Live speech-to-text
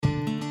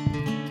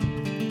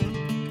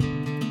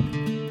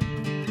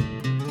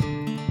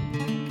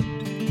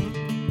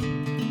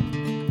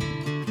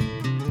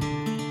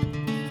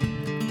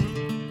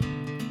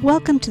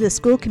Welcome to the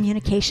School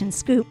Communication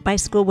Scoop by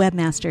School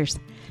Webmasters.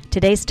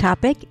 Today's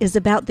topic is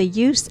about the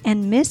use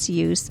and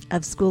misuse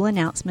of school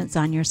announcements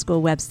on your school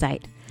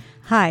website.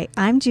 Hi,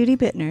 I'm Judy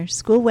Bittner,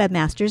 School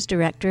Webmasters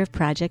Director of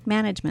Project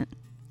Management.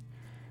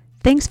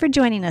 Thanks for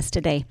joining us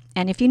today,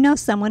 and if you know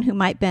someone who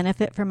might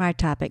benefit from our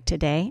topic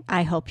today,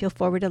 I hope you'll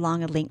forward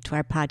along a link to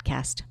our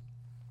podcast.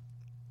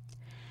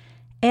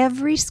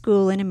 Every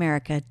school in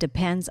America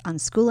depends on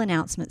school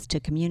announcements to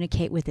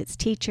communicate with its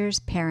teachers,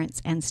 parents,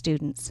 and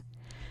students.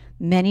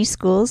 Many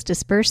schools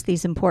disperse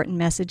these important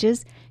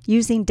messages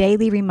using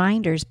daily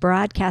reminders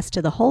broadcast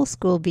to the whole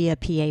school via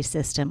PA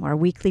system or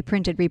weekly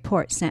printed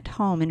reports sent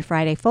home in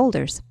Friday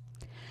folders.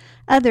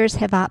 Others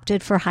have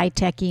opted for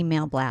high-tech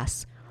email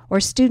blasts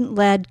or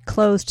student-led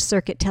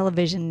closed-circuit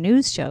television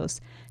news shows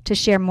to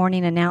share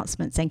morning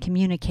announcements and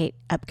communicate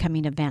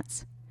upcoming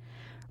events.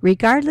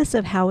 Regardless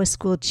of how a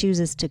school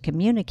chooses to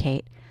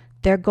communicate,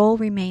 their goal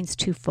remains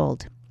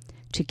twofold: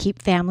 to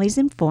keep families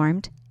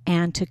informed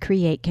and to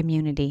create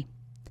community.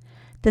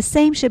 The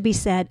same should be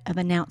said of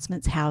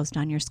announcements housed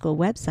on your school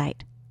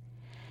website.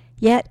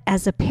 Yet,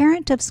 as a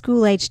parent of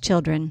school-aged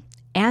children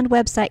and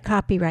website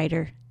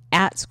copywriter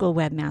at School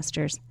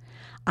Webmasters,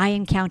 I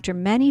encounter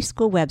many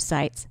school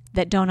websites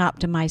that don't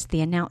optimize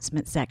the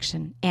announcement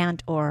section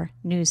and/or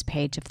news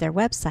page of their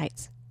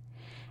websites.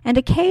 And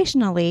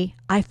occasionally,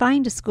 I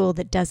find a school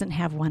that doesn't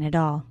have one at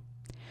all.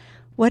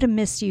 What a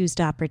misused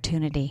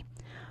opportunity.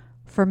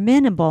 For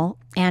minimal,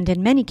 and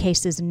in many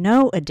cases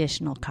no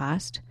additional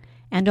cost,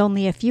 and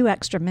only a few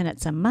extra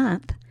minutes a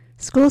month,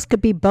 schools could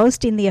be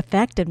boasting the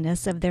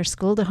effectiveness of their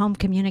school-to-home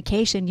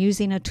communication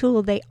using a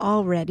tool they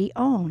already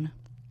own.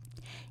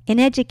 In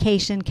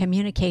education,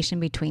 communication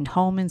between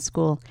home and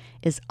school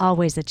is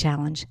always a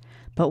challenge,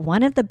 but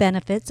one of the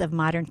benefits of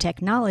modern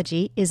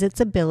technology is its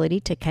ability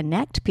to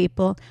connect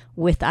people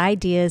with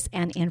ideas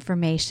and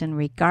information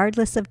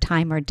regardless of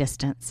time or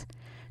distance.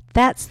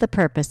 That's the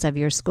purpose of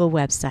your school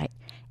website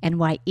and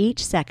why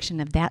each section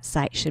of that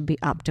site should be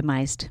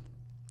optimized.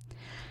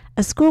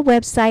 A school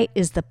website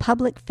is the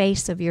public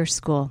face of your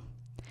school.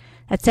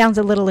 That sounds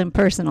a little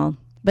impersonal,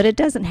 but it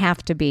doesn't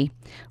have to be.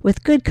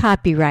 With good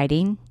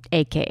copywriting,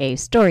 aka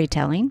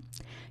storytelling,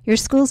 your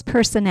school's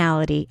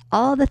personality,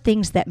 all the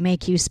things that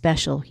make you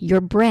special, your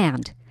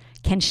brand,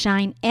 can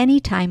shine any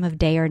time of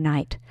day or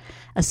night.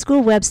 A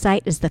school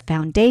website is the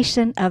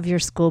foundation of your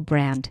school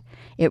brand.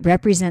 It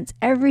represents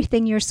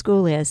everything your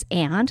school is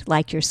and,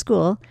 like your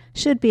school,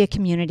 should be a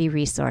community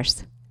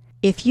resource.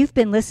 If you've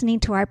been listening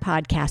to our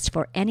podcast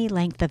for any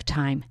length of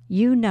time,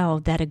 you know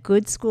that a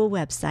good school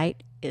website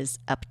is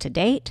up to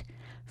date,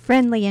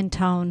 friendly in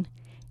tone,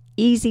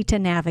 easy to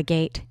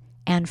navigate,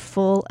 and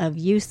full of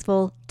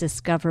useful,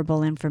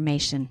 discoverable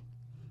information,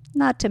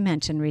 not to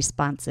mention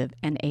responsive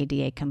and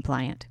ADA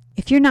compliant.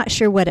 If you're not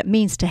sure what it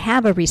means to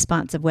have a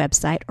responsive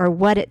website or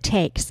what it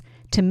takes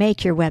to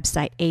make your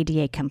website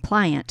ADA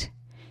compliant,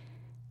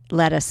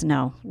 let us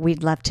know.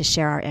 We'd love to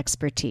share our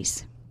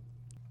expertise.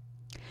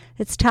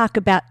 Let's talk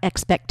about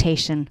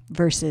expectation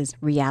versus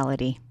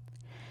reality.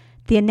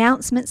 The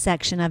announcement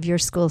section of your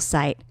school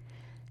site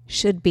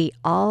should be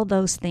all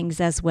those things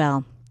as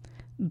well.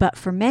 But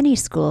for many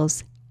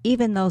schools,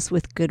 even those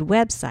with good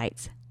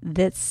websites,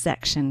 this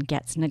section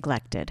gets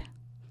neglected.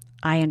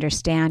 I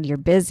understand you're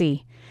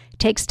busy. It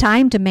takes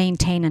time to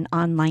maintain an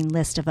online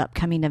list of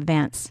upcoming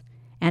events.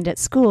 And at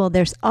school,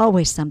 there's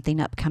always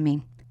something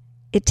upcoming.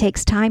 It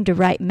takes time to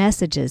write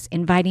messages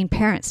inviting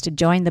parents to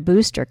join the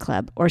booster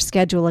club or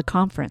schedule a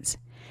conference.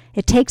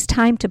 It takes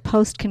time to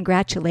post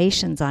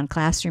congratulations on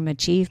classroom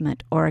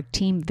achievement or a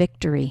team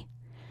victory.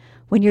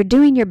 When you're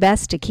doing your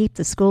best to keep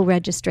the school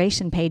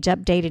registration page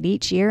updated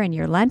each year and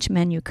your lunch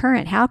menu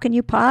current, how can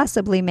you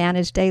possibly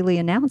manage daily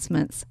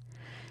announcements?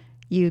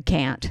 You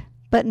can't,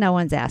 but no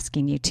one's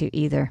asking you to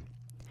either.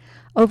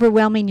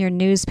 Overwhelming your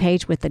news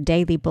page with a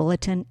daily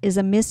bulletin is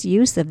a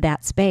misuse of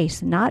that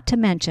space, not to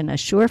mention a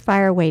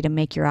surefire way to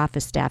make your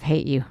office staff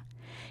hate you.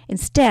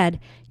 Instead,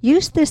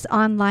 use this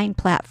online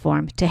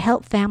platform to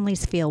help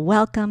families feel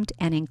welcomed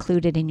and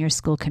included in your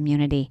school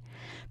community.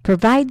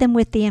 Provide them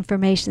with the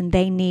information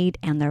they need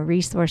and the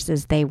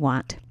resources they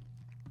want.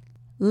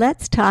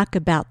 Let's talk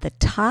about the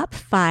top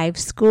 5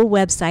 school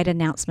website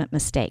announcement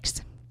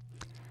mistakes.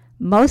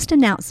 Most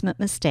announcement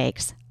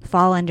mistakes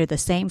fall under the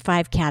same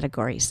 5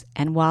 categories,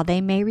 and while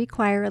they may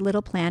require a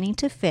little planning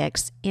to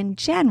fix, in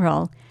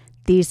general,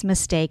 these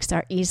mistakes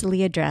are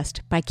easily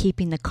addressed by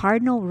keeping the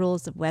cardinal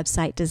rules of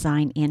website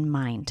design in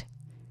mind.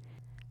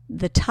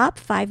 The top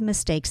 5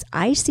 mistakes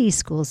I see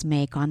schools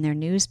make on their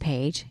news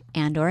page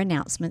and/or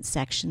announcement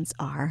sections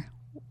are: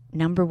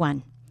 number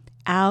 1,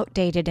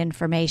 outdated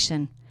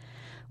information.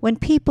 When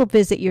people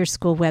visit your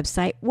school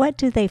website, what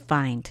do they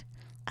find?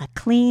 A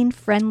clean,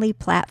 friendly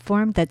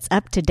platform that's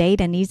up to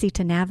date and easy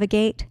to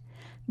navigate?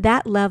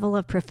 That level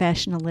of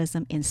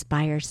professionalism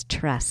inspires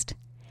trust.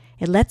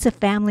 It lets a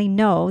family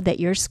know that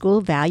your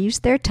school values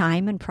their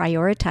time and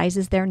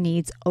prioritizes their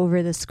needs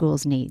over the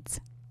school's needs.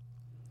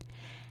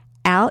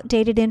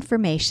 Outdated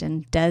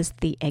information does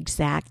the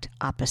exact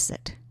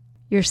opposite.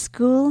 Your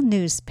school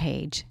news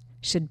page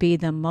should be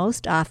the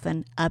most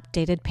often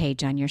updated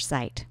page on your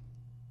site.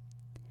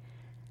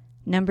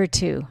 Number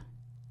 2,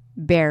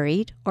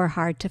 buried or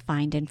hard to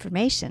find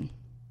information.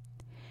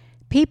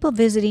 People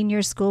visiting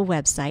your school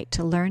website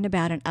to learn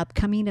about an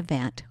upcoming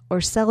event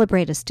or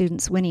celebrate a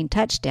student's winning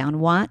touchdown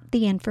want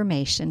the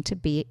information to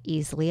be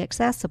easily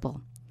accessible.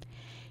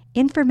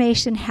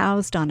 Information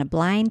housed on a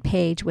blind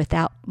page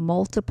without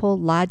multiple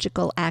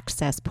logical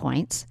access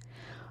points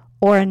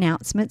or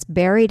announcements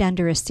buried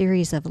under a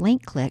series of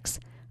link clicks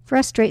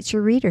frustrates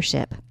your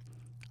readership.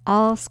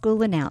 All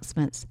school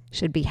announcements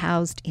should be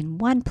housed in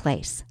one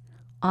place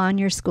on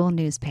your school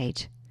news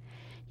page.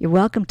 You're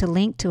welcome to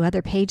link to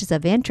other pages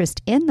of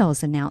interest in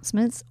those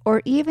announcements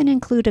or even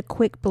include a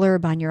quick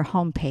blurb on your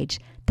homepage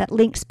that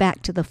links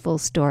back to the full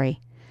story.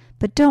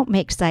 But don't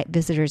make site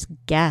visitors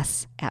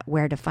guess at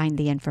where to find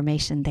the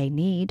information they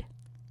need.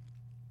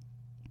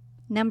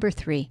 Number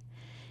 3,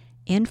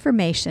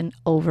 information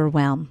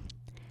overwhelm.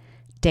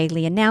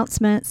 Daily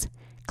announcements,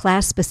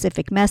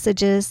 class-specific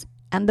messages,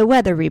 and the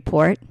weather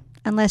report,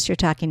 unless you're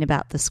talking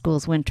about the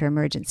school's winter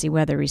emergency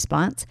weather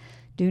response,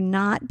 do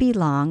not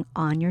belong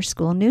on your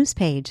school news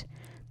page.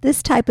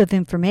 This type of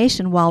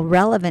information, while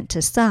relevant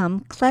to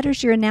some,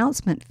 clutters your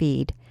announcement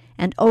feed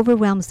and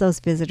overwhelms those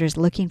visitors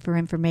looking for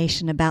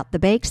information about the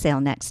bake sale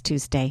next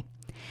Tuesday.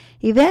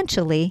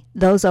 Eventually,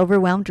 those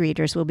overwhelmed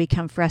readers will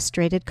become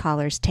frustrated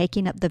callers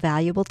taking up the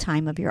valuable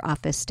time of your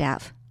office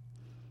staff.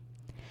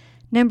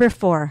 Number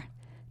 4,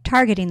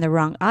 targeting the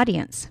wrong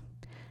audience.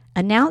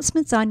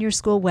 Announcements on your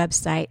school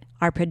website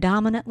are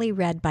predominantly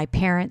read by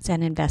parents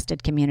and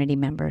invested community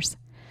members.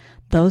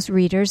 Those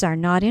readers are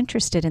not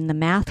interested in the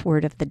math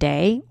word of the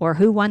day or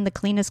who won the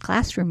cleanest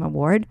classroom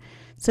award,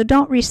 so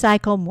don't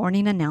recycle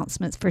morning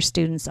announcements for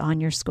students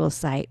on your school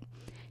site.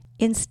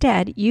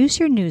 Instead, use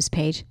your news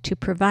page to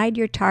provide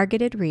your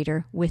targeted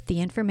reader with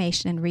the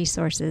information and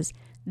resources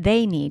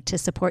they need to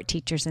support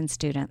teachers and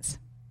students.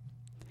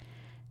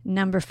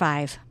 Number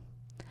 5,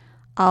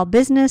 all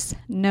business,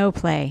 no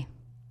play.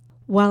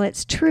 While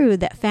it's true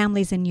that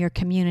families in your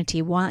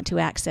community want to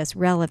access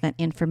relevant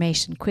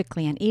information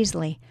quickly and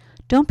easily,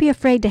 don't be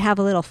afraid to have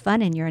a little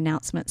fun in your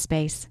announcement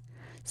space.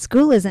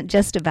 School isn't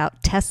just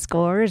about test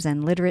scores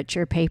and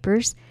literature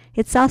papers.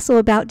 It's also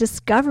about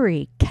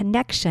discovery,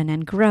 connection,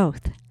 and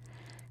growth.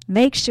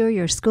 Make sure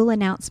your school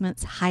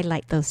announcements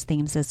highlight those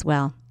themes as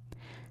well.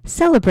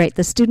 Celebrate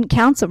the student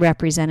council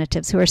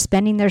representatives who are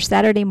spending their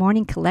Saturday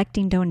morning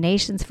collecting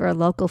donations for a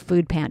local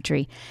food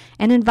pantry,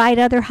 and invite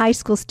other high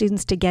school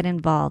students to get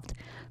involved.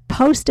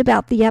 Post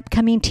about the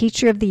upcoming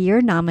Teacher of the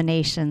Year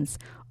nominations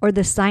or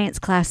the science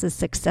class's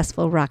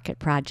successful rocket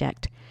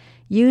project.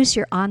 Use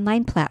your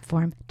online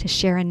platform to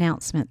share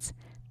announcements,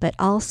 but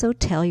also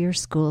tell your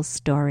school's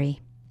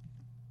story.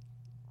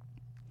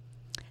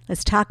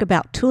 Let's talk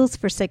about tools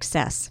for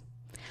success.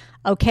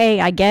 Okay,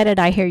 I get it.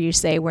 I hear you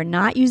say we're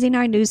not using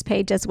our news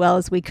page as well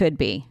as we could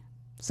be.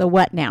 So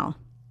what now?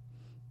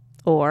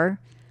 Or,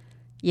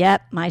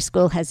 yep, my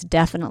school has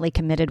definitely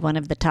committed one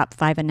of the top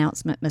 5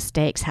 announcement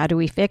mistakes. How do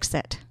we fix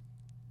it?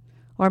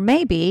 Or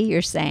maybe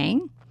you're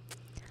saying,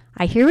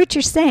 I hear what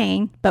you're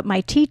saying, but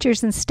my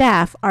teachers and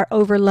staff are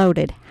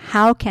overloaded.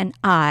 How can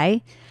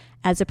I,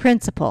 as a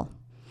principal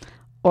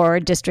or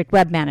a district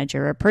web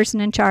manager or person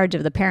in charge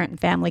of the parent and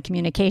family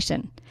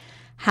communication,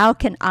 how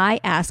can I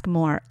ask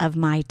more of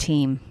my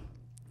team?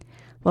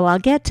 Well, I'll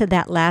get to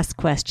that last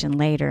question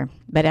later,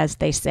 but as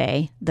they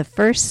say, the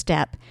first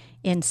step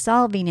in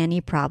solving any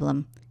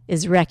problem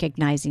is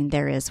recognizing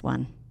there is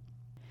one.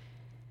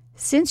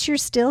 Since you're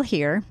still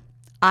here,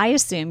 I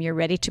assume you're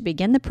ready to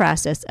begin the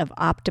process of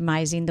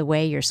optimizing the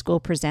way your school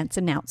presents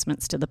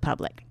announcements to the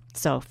public.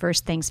 So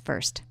first things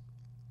first,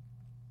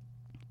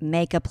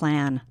 make a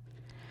plan.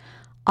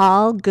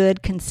 All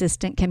good,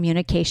 consistent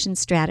communication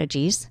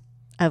strategies,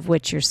 of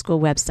which your school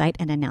website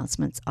and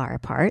announcements are a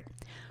part,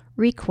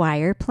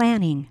 require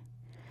planning.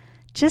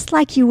 Just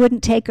like you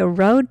wouldn't take a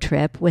road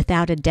trip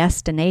without a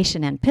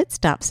destination and pit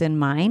stops in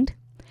mind,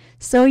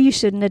 so you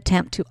shouldn't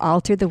attempt to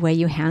alter the way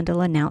you handle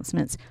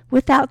announcements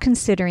without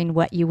considering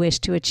what you wish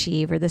to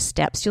achieve or the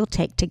steps you'll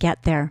take to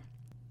get there.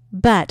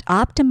 But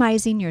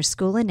optimizing your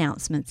school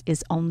announcements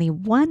is only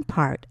one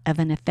part of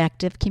an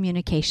effective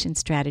communication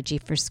strategy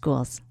for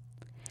schools.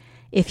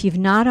 If you've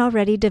not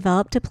already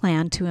developed a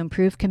plan to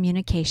improve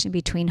communication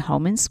between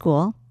home and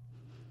school,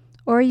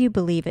 or you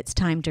believe it's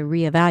time to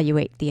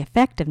reevaluate the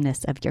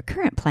effectiveness of your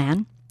current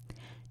plan,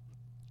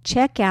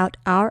 check out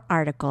our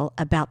article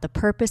about the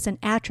purpose and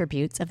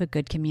attributes of a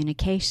good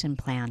communication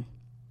plan.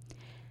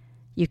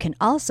 You can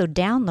also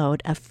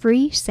download a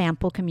free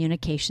sample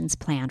communications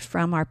plan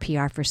from our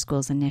PR for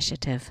Schools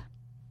initiative.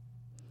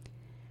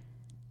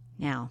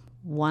 Now,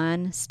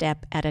 one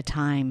step at a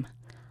time.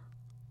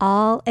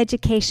 All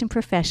education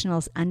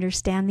professionals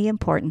understand the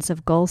importance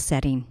of goal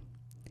setting.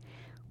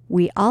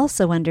 We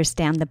also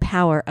understand the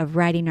power of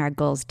writing our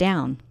goals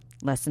down.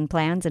 Lesson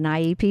plans and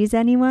IEPs,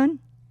 anyone?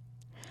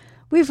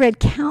 We've read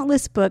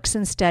countless books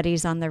and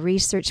studies on the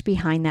research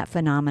behind that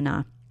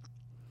phenomena.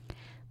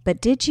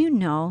 But did you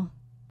know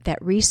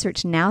that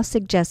research now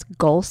suggests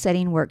goal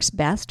setting works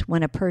best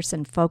when a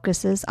person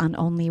focuses on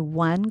only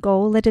one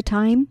goal at a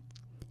time?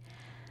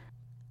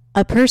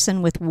 A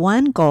person with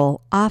one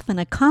goal often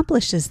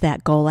accomplishes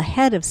that goal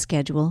ahead of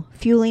schedule,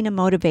 fueling a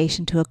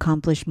motivation to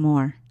accomplish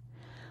more.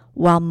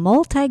 While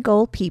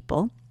multi-goal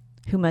people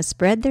who must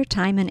spread their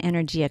time and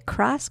energy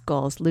across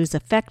goals lose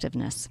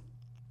effectiveness.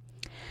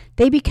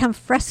 They become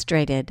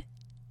frustrated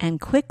and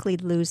quickly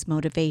lose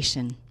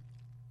motivation.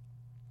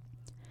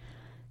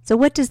 So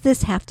what does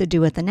this have to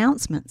do with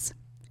announcements?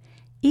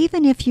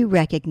 Even if you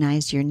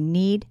recognize your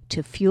need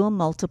to fuel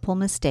multiple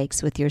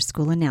mistakes with your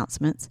school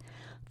announcements,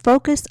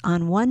 focus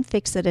on one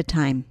fix at a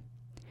time.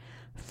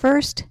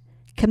 First,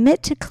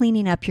 commit to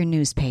cleaning up your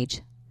news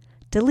page.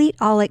 Delete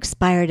all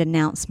expired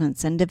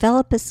announcements and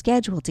develop a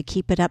schedule to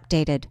keep it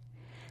updated.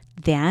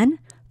 Then,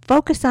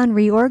 focus on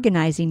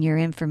reorganizing your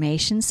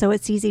information so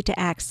it's easy to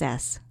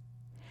access.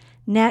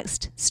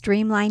 Next,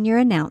 streamline your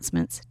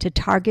announcements to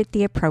target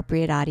the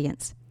appropriate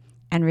audience.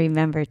 And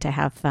remember to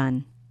have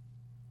fun.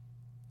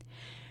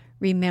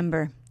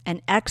 Remember,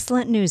 an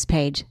excellent news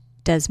page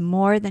does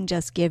more than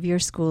just give your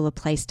school a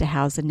place to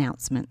house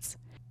announcements.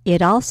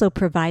 It also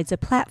provides a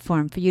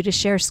platform for you to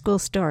share school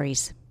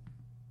stories.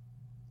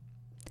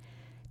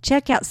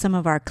 Check out some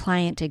of our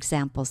client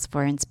examples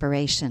for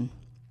inspiration.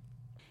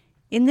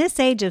 In this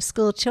age of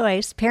school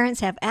choice,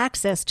 parents have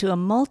access to a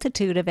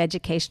multitude of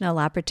educational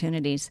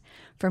opportunities,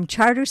 from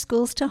charter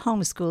schools to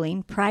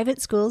homeschooling,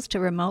 private schools to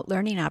remote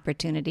learning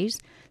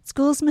opportunities.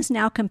 Schools must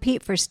now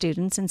compete for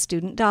students and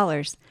student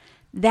dollars.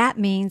 That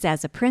means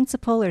as a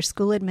principal or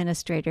school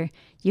administrator,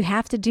 you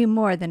have to do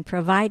more than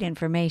provide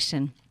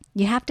information.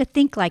 You have to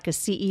think like a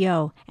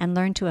CEO and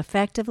learn to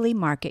effectively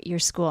market your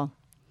school.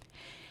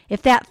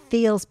 If that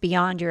feels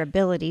beyond your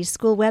abilities,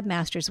 school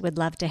webmasters would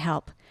love to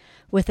help.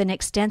 With an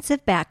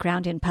extensive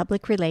background in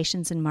public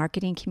relations and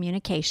marketing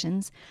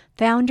communications,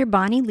 founder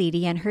Bonnie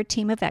Leedy and her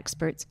team of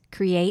experts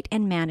create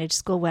and manage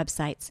school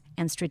websites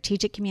and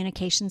strategic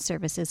communication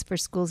services for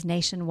schools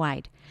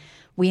nationwide.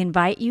 We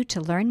invite you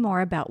to learn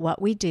more about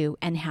what we do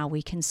and how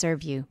we can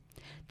serve you.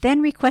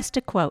 Then request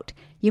a quote.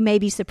 You may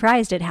be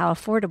surprised at how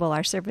affordable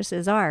our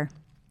services are.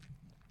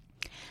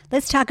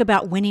 Let's talk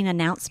about winning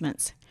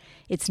announcements.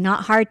 It's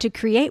not hard to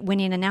create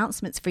winning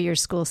announcements for your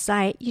school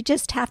site. You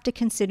just have to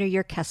consider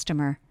your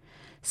customer.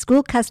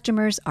 School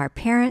customers are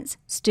parents,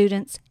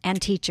 students,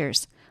 and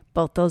teachers,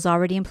 both those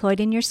already employed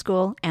in your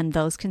school and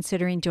those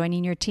considering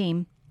joining your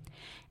team,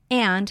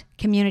 and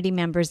community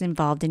members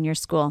involved in your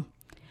school.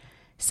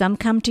 Some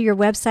come to your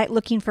website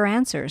looking for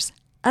answers.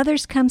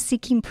 Others come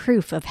seeking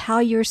proof of how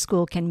your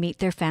school can meet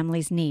their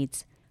family's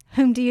needs.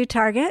 Whom do you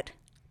target?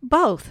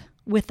 Both,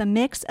 with a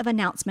mix of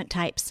announcement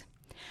types.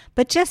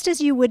 But just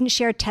as you wouldn't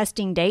share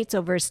testing dates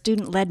over a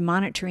student-led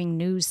monitoring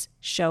news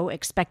show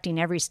expecting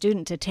every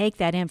student to take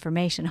that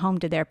information home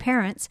to their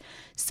parents,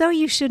 so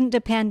you shouldn't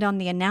depend on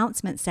the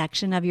announcement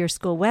section of your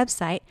school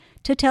website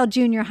to tell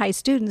junior high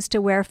students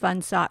to wear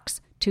fun socks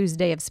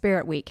Tuesday of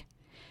Spirit Week.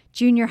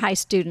 Junior high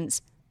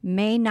students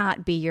may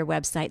not be your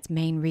website's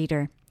main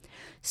reader.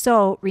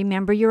 So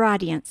remember your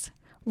audience.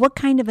 What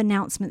kind of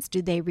announcements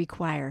do they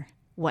require?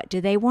 What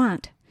do they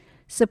want?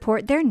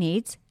 Support their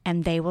needs,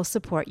 and they will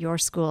support your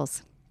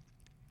schools.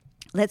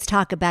 Let's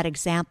talk about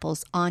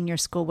examples on your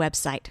school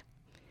website.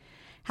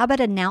 How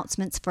about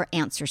announcements for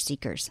answer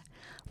seekers?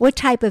 What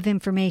type of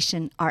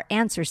information are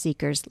answer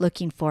seekers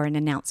looking for in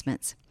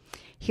announcements?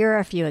 Here are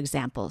a few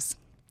examples.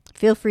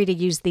 Feel free to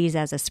use these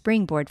as a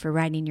springboard for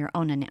writing your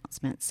own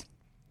announcements.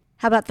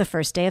 How about the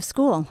first day of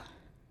school?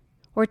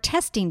 Or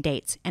testing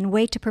dates and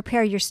way to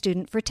prepare your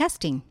student for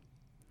testing?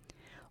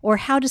 Or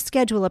how to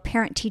schedule a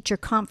parent-teacher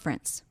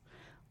conference?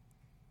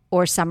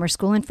 Or summer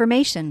school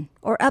information,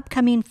 or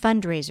upcoming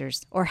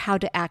fundraisers, or how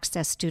to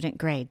access student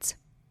grades.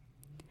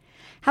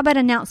 How about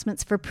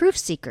announcements for proof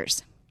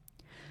seekers?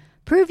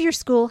 Prove your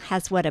school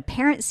has what a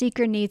parent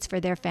seeker needs for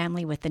their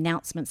family with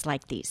announcements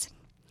like these.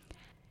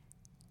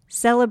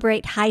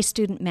 Celebrate high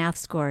student math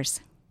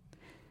scores.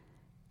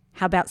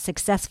 How about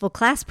successful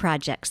class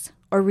projects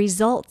or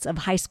results of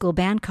high school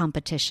band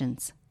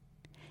competitions?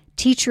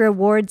 Teacher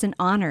awards and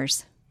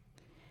honors.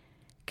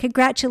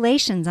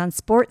 Congratulations on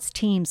sports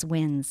teams'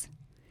 wins.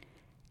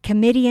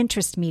 Committee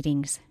interest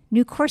meetings,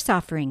 new course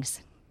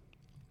offerings.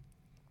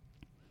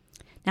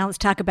 Now let's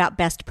talk about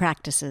best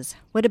practices.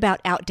 What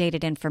about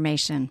outdated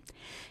information?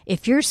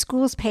 If your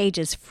school's page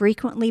is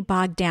frequently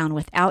bogged down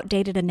with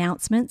outdated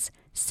announcements,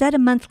 set a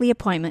monthly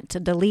appointment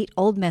to delete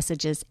old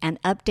messages and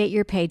update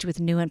your page with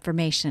new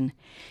information.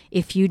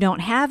 If you don't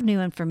have new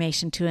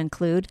information to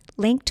include,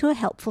 link to a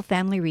helpful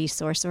family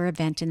resource or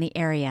event in the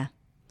area.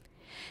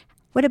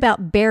 What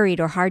about buried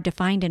or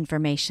hard-to-find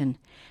information?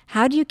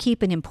 How do you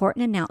keep an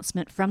important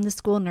announcement from the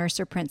school nurse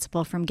or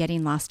principal from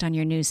getting lost on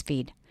your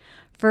newsfeed?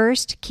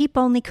 First, keep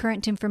only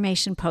current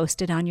information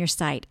posted on your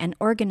site and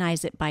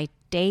organize it by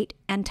date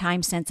and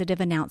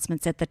time-sensitive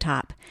announcements at the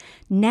top.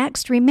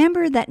 Next,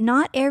 remember that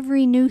not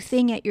every new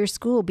thing at your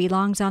school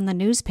belongs on the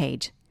news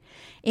page.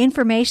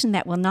 Information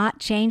that will not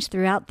change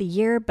throughout the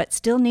year but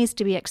still needs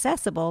to be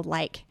accessible,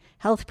 like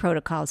health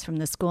protocols from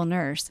the school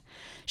nurse,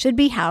 should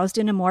be housed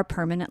in a more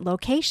permanent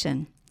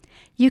location.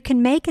 You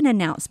can make an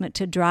announcement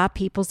to draw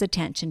people's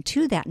attention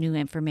to that new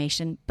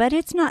information, but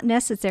it's not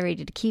necessary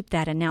to keep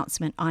that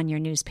announcement on your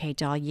news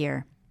page all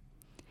year.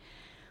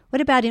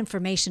 What about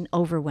information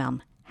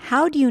overwhelm?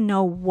 How do you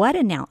know what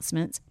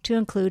announcements to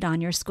include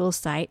on your school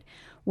site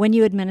when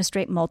you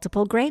administrate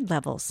multiple grade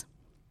levels?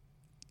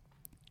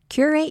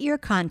 Curate your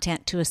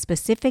content to a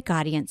specific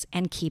audience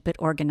and keep it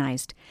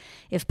organized.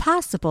 If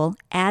possible,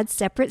 add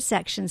separate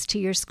sections to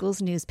your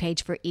school's news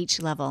page for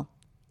each level.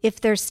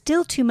 If there's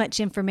still too much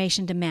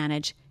information to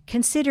manage,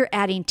 consider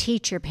adding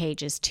teacher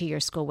pages to your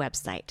school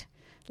website,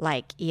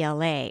 like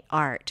ELA,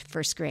 art,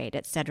 first grade,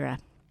 etc.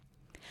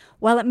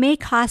 While it may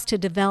cost to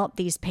develop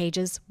these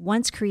pages,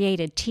 once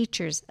created,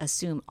 teachers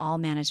assume all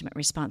management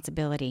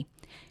responsibility.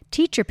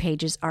 Teacher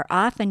pages are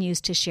often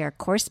used to share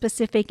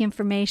course-specific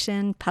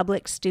information,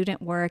 public student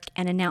work,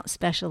 and announce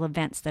special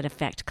events that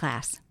affect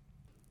class.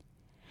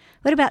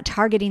 What about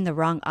targeting the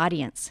wrong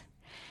audience?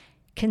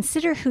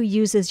 Consider who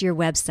uses your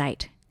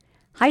website.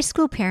 High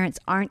school parents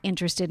aren't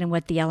interested in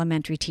what the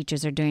elementary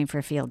teachers are doing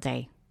for field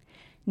day.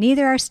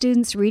 Neither are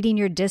students reading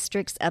your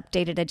district's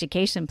updated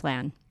education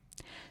plan.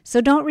 So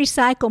don't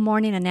recycle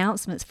morning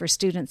announcements for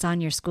students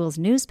on your school's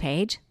news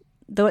page.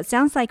 Though it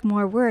sounds like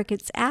more work,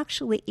 it's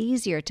actually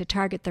easier to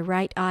target the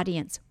right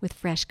audience with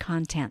fresh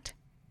content.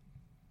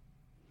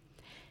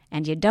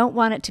 And you don't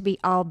want it to be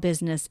all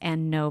business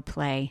and no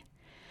play.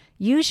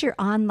 Use your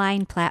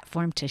online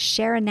platform to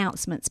share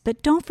announcements,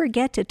 but don't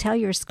forget to tell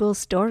your school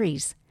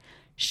stories.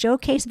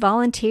 Showcase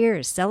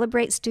volunteers,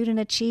 celebrate student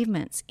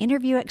achievements,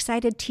 interview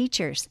excited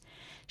teachers.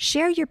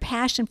 Share your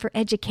passion for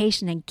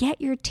education and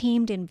get your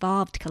team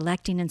involved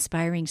collecting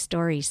inspiring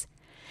stories.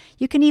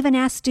 You can even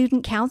ask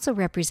student council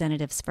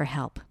representatives for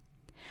help.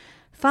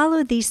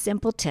 Follow these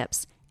simple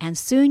tips, and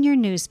soon your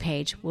news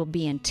page will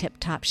be in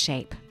tip-top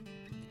shape.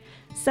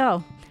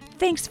 So,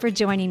 thanks for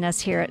joining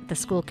us here at the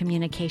School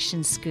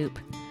Communications Scoop.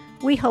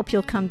 We hope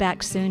you'll come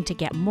back soon to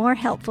get more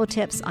helpful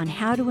tips on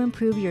how to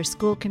improve your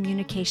school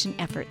communication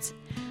efforts,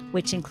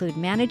 which include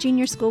managing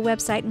your school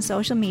website and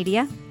social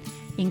media,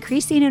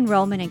 increasing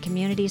enrollment and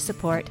community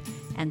support,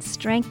 and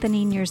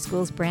strengthening your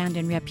school's brand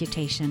and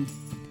reputation.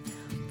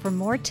 For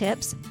more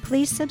tips,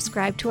 please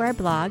subscribe to our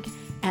blog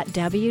at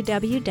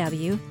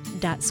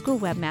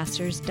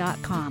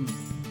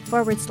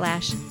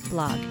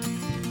www.schoolwebmasters.com/blog.